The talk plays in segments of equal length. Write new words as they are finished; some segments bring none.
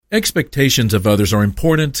Expectations of others are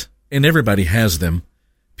important, and everybody has them.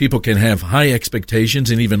 People can have high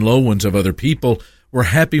expectations and even low ones of other people. We're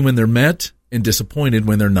happy when they're met and disappointed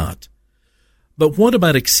when they're not. But what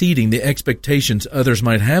about exceeding the expectations others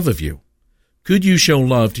might have of you? Could you show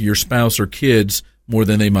love to your spouse or kids more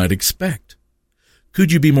than they might expect?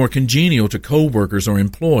 Could you be more congenial to co-workers or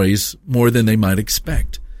employees more than they might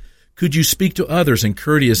expect? Could you speak to others in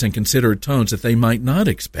courteous and considerate tones that they might not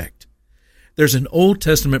expect? There's an Old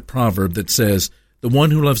Testament proverb that says, "The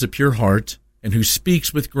one who loves a pure heart and who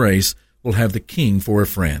speaks with grace will have the king for a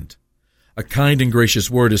friend." A kind and gracious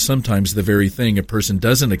word is sometimes the very thing a person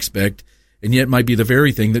doesn't expect, and yet might be the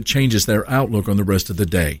very thing that changes their outlook on the rest of the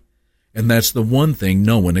day. And that's the one thing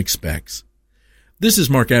no one expects. This is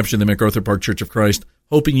Mark Abshin, the MacArthur Park Church of Christ,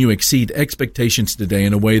 hoping you exceed expectations today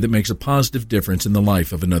in a way that makes a positive difference in the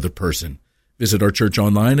life of another person. Visit our church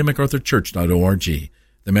online at macarthurchurch.org.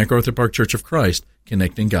 The MacArthur Park Church of Christ,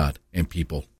 connecting God and people.